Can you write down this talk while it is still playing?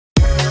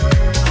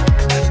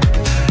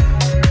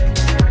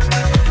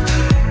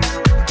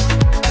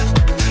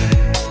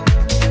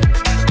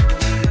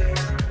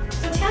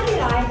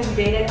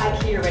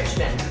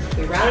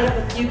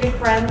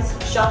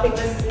shopping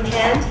lists in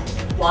hand.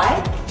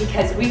 Why?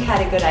 Because we've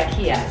had a good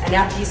IKEA, and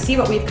after you see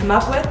what we've come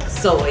up with,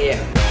 so will you.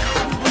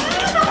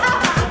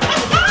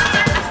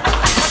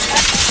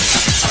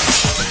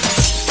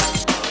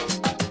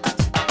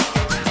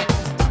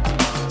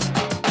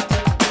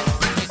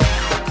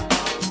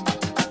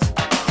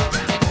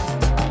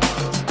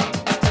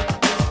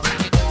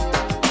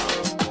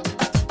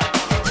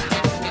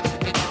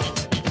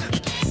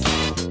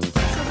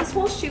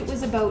 Shoot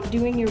was about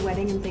doing your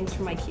wedding and things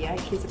from IKEA.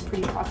 IKEA is a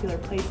pretty popular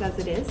place as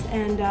it is,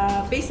 and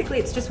basically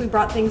it's just we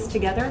brought things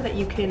together that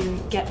you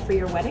can get for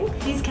your wedding.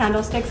 These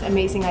candlesticks,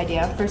 amazing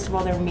idea. First of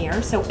all, they're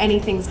mirror, so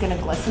anything's going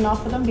to glisten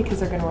off of them because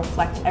they're going to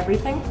reflect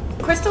everything.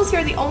 Crystals here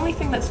are the only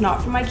thing that's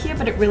not from IKEA,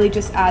 but it really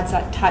just adds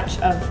that touch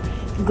of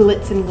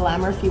glitz and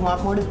glamour if you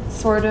want more to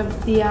sort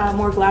of the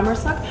more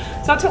glamorous look.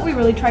 So that's what we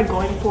really tried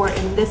going for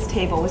in this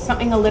table, was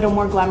something a little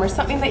more glamorous,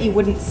 something that you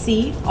wouldn't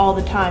see all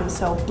the time.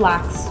 So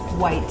blacks,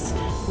 whites,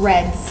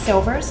 reds,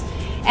 silvers,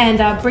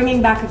 and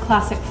bringing back a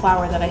classic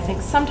flower that I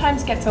think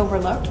sometimes gets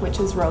overlooked, which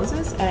is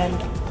roses. And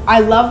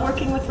I love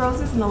working with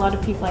roses, and a lot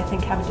of people I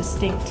think have a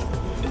distinct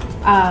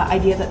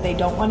idea that they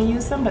don't want to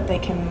use them, but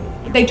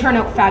they turn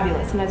out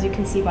fabulous. And as you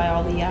can see by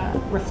all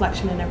the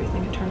reflection and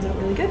everything, it turns out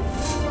really good.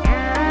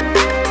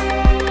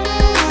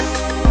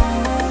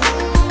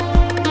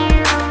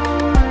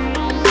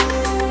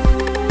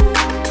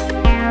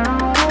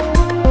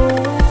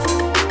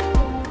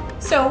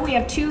 So we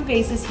have two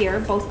vases here,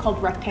 both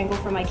called Rectangle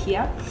from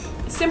IKEA.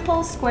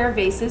 Simple square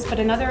vases, but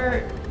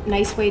another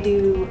nice way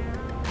to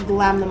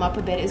glam them up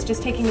a bit is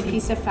just taking a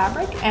piece of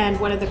fabric and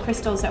one of the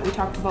crystals that we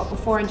talked about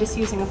before and just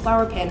using a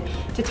flower pin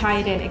to tie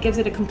it in. It gives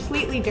it a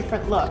completely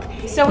different look.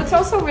 So it's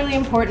also really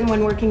important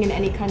when working in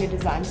any kind of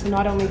design, so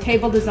not only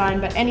table design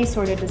but any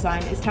sort of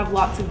design, is to have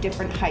lots of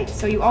different heights.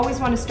 So you always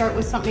want to start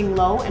with something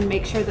low and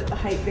make sure that the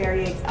height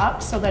varies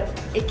up so that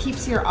it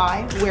keeps your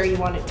eye where you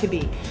want it to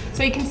be.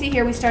 So you can see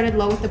here we started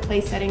low with the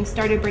place setting,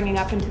 started bringing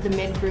up into the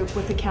mid group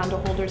with the candle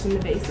holders and the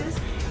vases,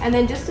 and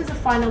then just as a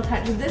final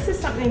touch, this is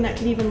something that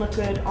could even look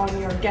good on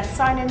your guest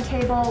sign-in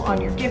table,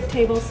 on your gift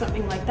table,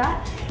 something like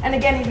that. And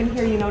again, even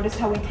here you notice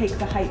how we take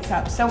the heights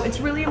up. So it's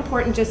really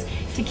important just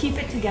to keep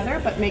it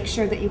together, but make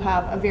sure that you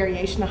have a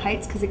variation of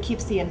heights because it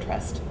keeps the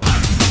interest.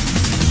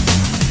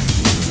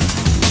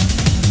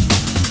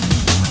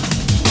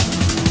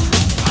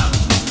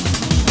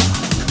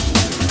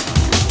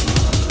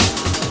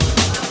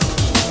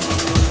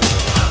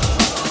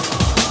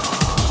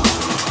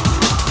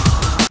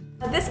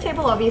 This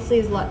table obviously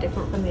is a lot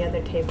different from the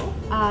other table.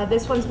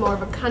 This one's more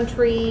of a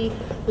country,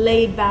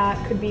 laid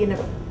back, could be in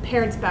a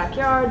parent's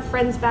backyard,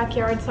 friend's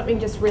backyard, something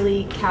just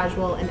really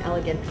casual and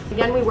elegant.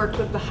 Again, we worked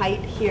with the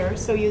height here,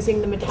 so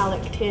using the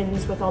metallic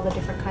tins with all the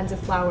different kinds of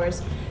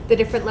flowers, the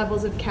different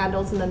levels of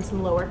candles, and then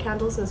some lower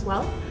candles as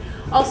well.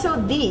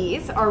 Also,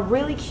 these are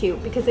really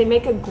cute because they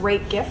make a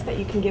great gift that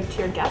you can give to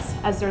your guests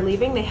as they're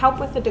leaving. They help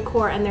with the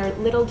decor, and they're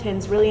little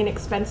tins, really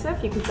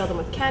inexpensive. You can fill them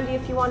with candy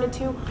if you wanted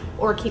to,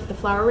 or keep the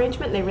flower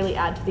arrangement. They really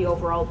add to the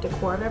overall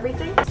decor of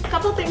everything. A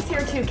couple things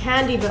here too.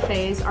 Candy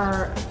buffets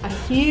are a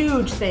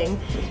huge thing.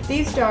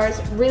 These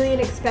jars, really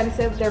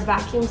inexpensive. They're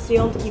vacuum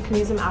sealed. You can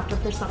use them after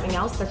for something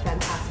else. They're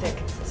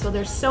fantastic. So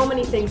there's so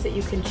many things that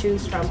you can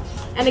choose from.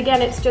 And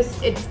again,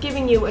 it's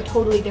giving you a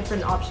totally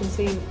different option.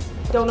 So you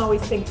don't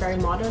always think very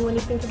modern when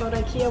you think about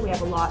IKEA. We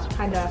have a lot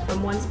kind of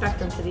from one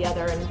spectrum to the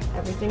other and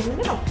everything in the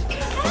middle.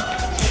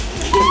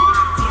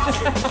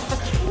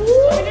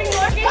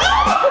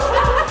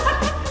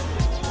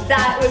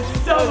 That was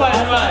so much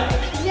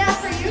fun. Yeah,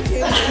 for you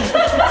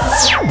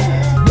too.